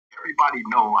everybody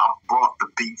know I brought the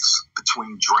beefs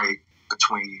between Drake,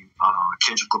 between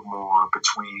Kendrick Lamar,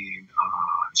 between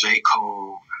J.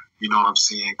 Cole, you know what I'm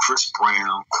saying, Chris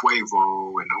Brown,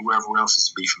 Quavo, and whoever else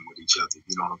is beefing with each other,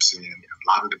 you know what I'm saying? A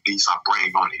lot of the beefs I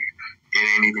bring on here,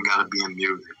 it ain't even got to be in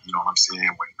music, you know what I'm saying?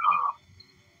 When,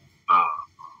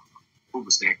 who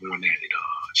was that going at it?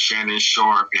 Shannon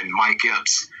Sharp and Mike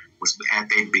Epps was at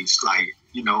their beefs. Like,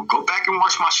 you know, go back and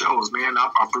watch my shows, man.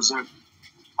 I present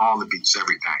all the beats,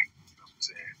 everything. You know what I'm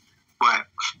saying? But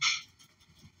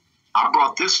I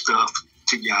brought this stuff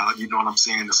to y'all, you know what I'm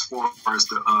saying, as far as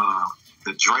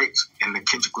the Drake and the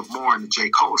Kendrick Lamar and the J.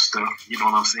 Cole stuff, you know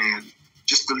what I'm saying,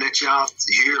 just to let y'all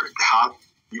hear how,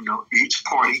 you know, each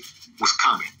party was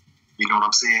coming, you know what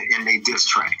I'm saying, in their diss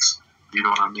tracks. You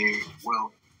know what I mean?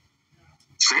 Well,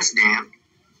 since then,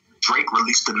 Drake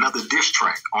released another diss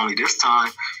track, only this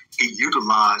time he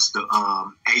utilized the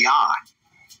AI,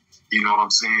 you know what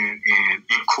I'm saying, and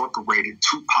incorporated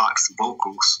Tupac's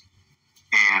vocals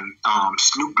and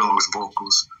Snoop Dogg's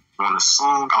vocals on a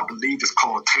song I believe it's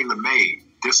called Tailor Made,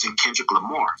 dissing Kendrick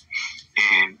Lamar.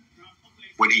 And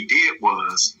what he did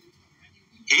was,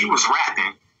 he was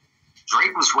rapping,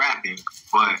 Drake was rapping,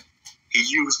 but he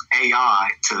used AI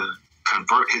to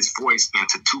convert his voice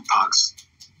into Tupac's,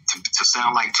 to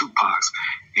sound like Tupac's,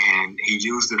 and he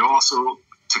used it also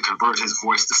to convert his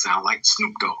voice to sound like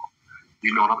Snoop Dogg.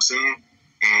 You know what I'm saying?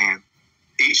 And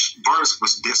each verse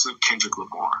was dissing Kendrick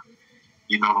Lamar.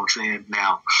 You know what I'm saying?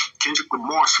 Now, Kendrick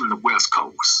Lamar's from the West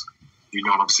Coast. You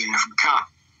know what I'm saying? From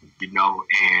Compton. You know,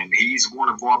 and he's one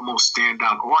of our most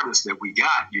standout artists that we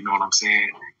got. You know what I'm saying?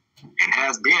 And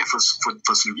has been for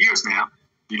some years now.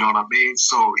 You know what I mean?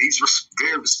 So he's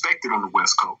very respected on the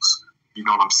West Coast. You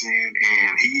know what I'm saying?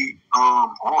 And he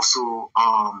also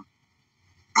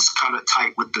was kind of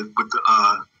tight with the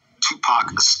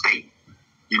Tupac estate.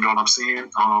 You know what I'm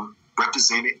saying?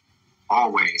 Represented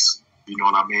always. You know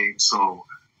what I mean? So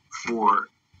for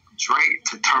Drake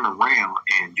to turn around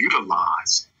and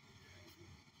utilize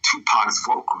Tupac's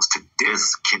vocals to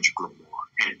diss Kendrick Lamar,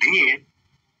 and then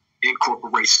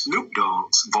incorporate Snoop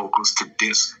Dogg's vocals to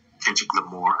diss Kendrick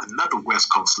Lamar, another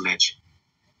West Coast legend.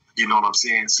 You know what I'm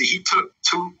saying? See, he took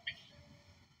two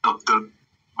of the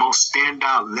most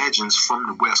standout legends from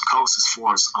the West Coast as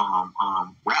far as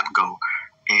rap go,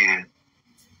 and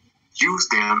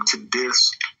used them to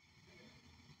diss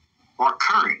our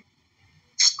current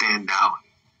standout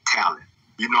talent.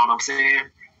 You know what I'm saying?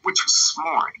 Which was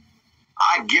smart.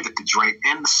 I give it to Drake,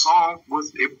 and the song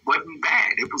wasn't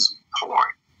bad. It was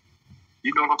hard.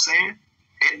 You know what I'm saying?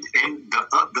 And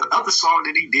the other song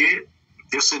that he did,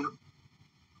 dissing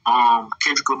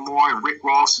Kendrick Lamar and Rick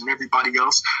Ross and everybody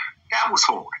else, that was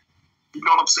hard. You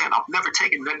know what I'm saying? I've never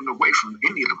taken nothing away from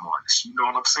any of them artists. You know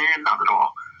what I'm saying? Not at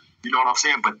all. You know what I'm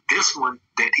saying? But this one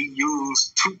that he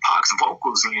used Tupac's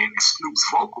vocals in and Snoop's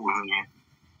vocals in,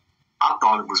 I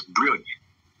thought it was brilliant.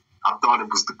 I thought it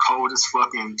was the coldest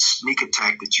fucking sneak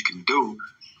attack that you can do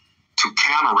to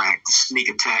counteract the sneak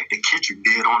attack that Kendrick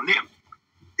did on them.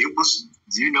 It was,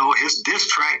 you know, his diss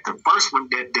track, the first one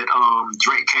that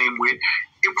Drake came with,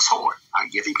 it was hard. I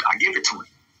give it to him.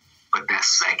 But that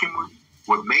second one,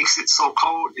 what makes it so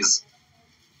cold is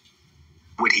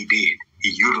what he did. He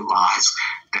utilized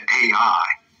the AI,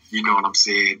 you know what I'm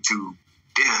saying, to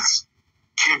diss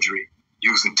Kendrick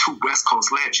using two West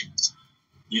Coast legends.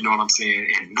 You know what I'm saying?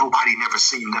 And nobody never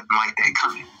seen nothing like that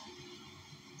coming.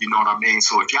 You know what I mean?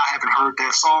 So if y'all haven't heard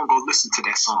that song, go listen to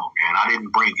that song, man. I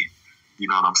didn't bring it. You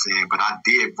know what I'm saying? But I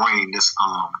did bring this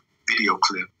video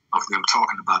clip of them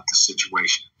talking about this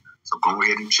situation. So go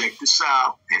ahead and check this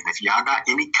out. And if y'all got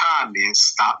any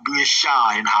comments, stop being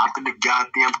shy and hop in the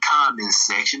goddamn comment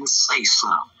section and say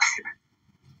something.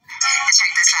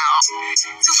 Check this out.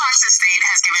 Tupac's estate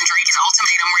has given Drake an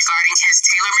ultimatum regarding his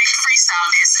tailor-made freestyle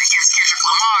diss against Kendrick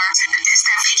Lamar, a diss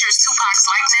that features Tupac's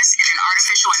likeness in an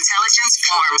artificial intelligence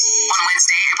form. On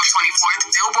Wednesday, April 24th,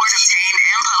 Billboard obtained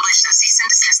and published a cease and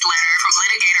desist letter from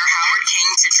litigator Howard King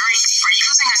to Drake for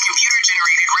using a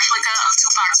computer-generated replica of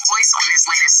Tupac's voice on his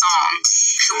latest song.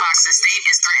 Tupac's estate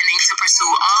is threatening to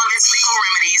pursue all of its legal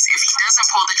remedies if he doesn't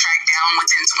pull the track down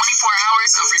within 24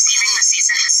 hours of receiving the cease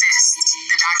and desist.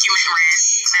 The document read,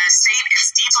 "The estate is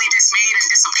deeply dismayed and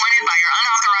disappointed by your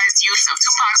unauthorized use of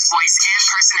Tupac's voice and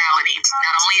personality.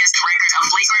 Not only is the record a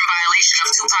flagrant violation of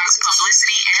Tupac's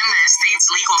publicity and the estate's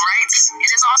legal rights,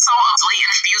 it is also a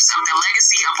blatant abuse of the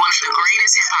legacy of one of the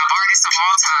greatest hip-hop artists of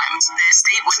all time. The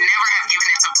estate would never have given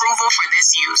its approval for this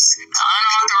use. The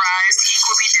unauthorized,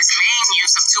 equally dismaying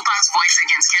use of Tupac's voice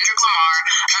against Kendrick Lamar,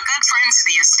 a good friend to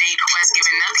the estate who has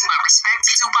given nothing but respect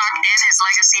to Tupac and his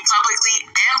legacy publicly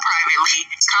and privately,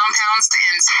 compounds the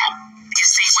enzyme. The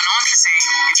estate went on to say,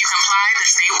 if you comply, the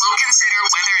state will consider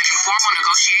whether an informal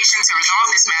negotiation to resolve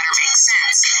this matter makes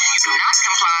sense. If you do not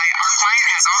comply, our client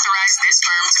has authorized this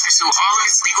firm to pursue all of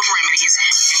its legal remedies,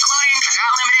 including but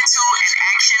not limited to an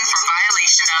action for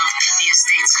violation of the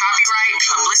estate's copyright,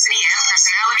 publicity, and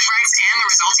personality rights and the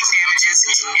resulting damages,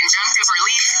 injunctive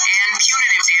relief, and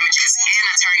punitive damages, and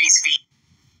attorney's fees.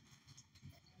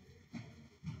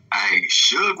 Hey,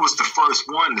 Suge was the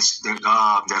first one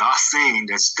that I seen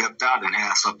that stepped out and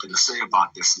had something to say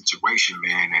about this situation,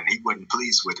 man, and he wasn't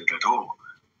pleased with it at all.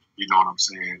 You know what I'm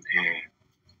saying? And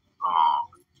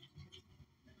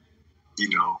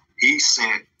he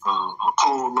sent a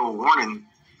cold little warning.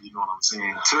 You know what I'm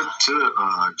saying,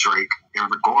 to Drake in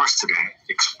regards to that,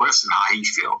 expressing how he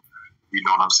felt. You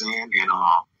know what I'm saying? And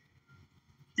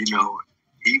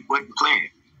he wasn't playing.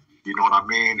 You know what I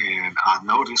mean? And I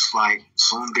noticed, like,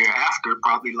 soon thereafter,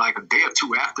 probably like a day or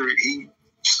two after he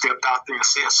stepped out there and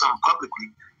said something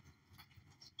publicly,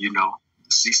 the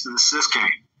cease and desist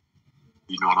came.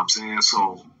 You know what I'm saying?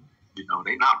 So,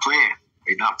 they not playing.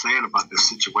 They not playing about this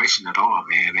situation at all,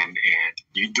 man. And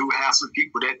you do have some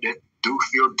people that do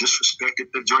feel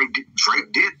disrespected that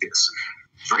Drake did this.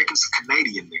 Drake is a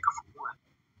Canadian nigga, for one.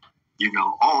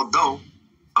 Although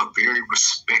a very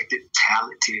respected,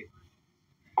 talented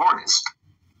artist.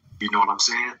 You know what I'm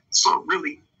saying? So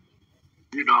really,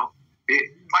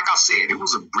 like I said, it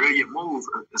was a brilliant move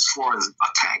as far as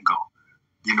attack go.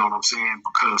 You know what I'm saying?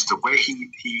 Because the way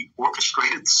he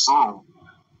orchestrated the song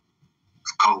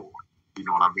was cold. You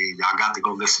know what I mean? Y'all got to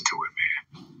go listen to it,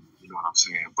 man. You know what I'm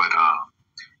saying? But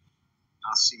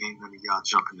I see ain't none of y'all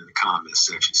jumping in the comment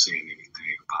section saying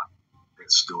anything about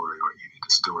that story or any of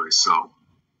the stories. So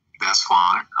that's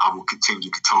fine. I will continue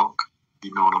to talk.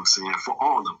 You know what I'm saying? For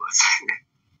all of us.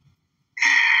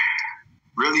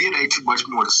 Really, it ain't too much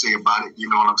more to say about it. You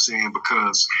know what I'm saying?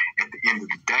 Because at the end of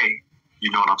the day,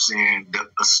 you know what I'm saying? The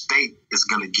estate is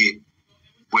going to get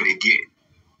what it get.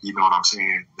 You know what I'm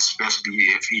saying? Especially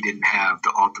if he didn't have the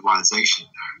authorization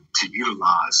to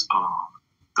utilize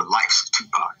the likes of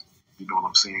Tupac. You know what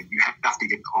I'm saying? You have to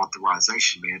get the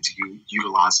authorization, man, to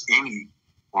utilize any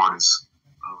artist's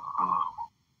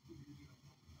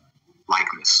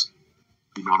likeness.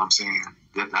 You know what I'm saying?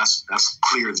 That's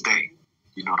clear as day.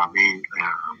 You know what I mean?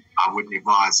 I wouldn't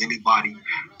advise anybody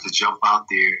to jump out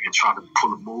there and try to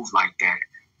pull a move like that,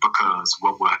 because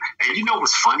and you know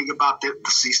what's funny about the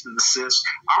cease and desist?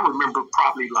 I remember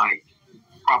probably like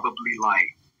 5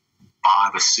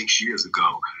 or 6 years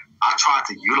ago, I tried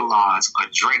to utilize a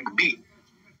Drake beat.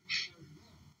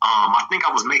 I think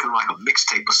I was making like a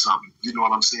mixtape or something. You know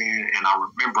what I'm saying? And I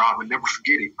would never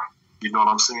forget it. You know what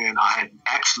I'm saying? I had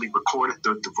actually recorded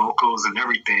the vocals and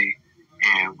everything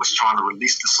and was trying to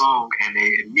release the song, and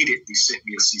they immediately sent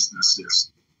me a cease and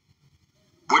desist.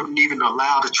 Wouldn't even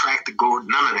allow the track to go,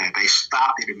 none of that. They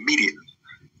stopped it immediately.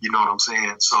 You know what I'm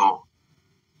saying? So,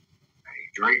 hey,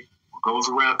 Drake, what goes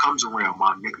around comes around,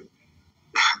 my nigga.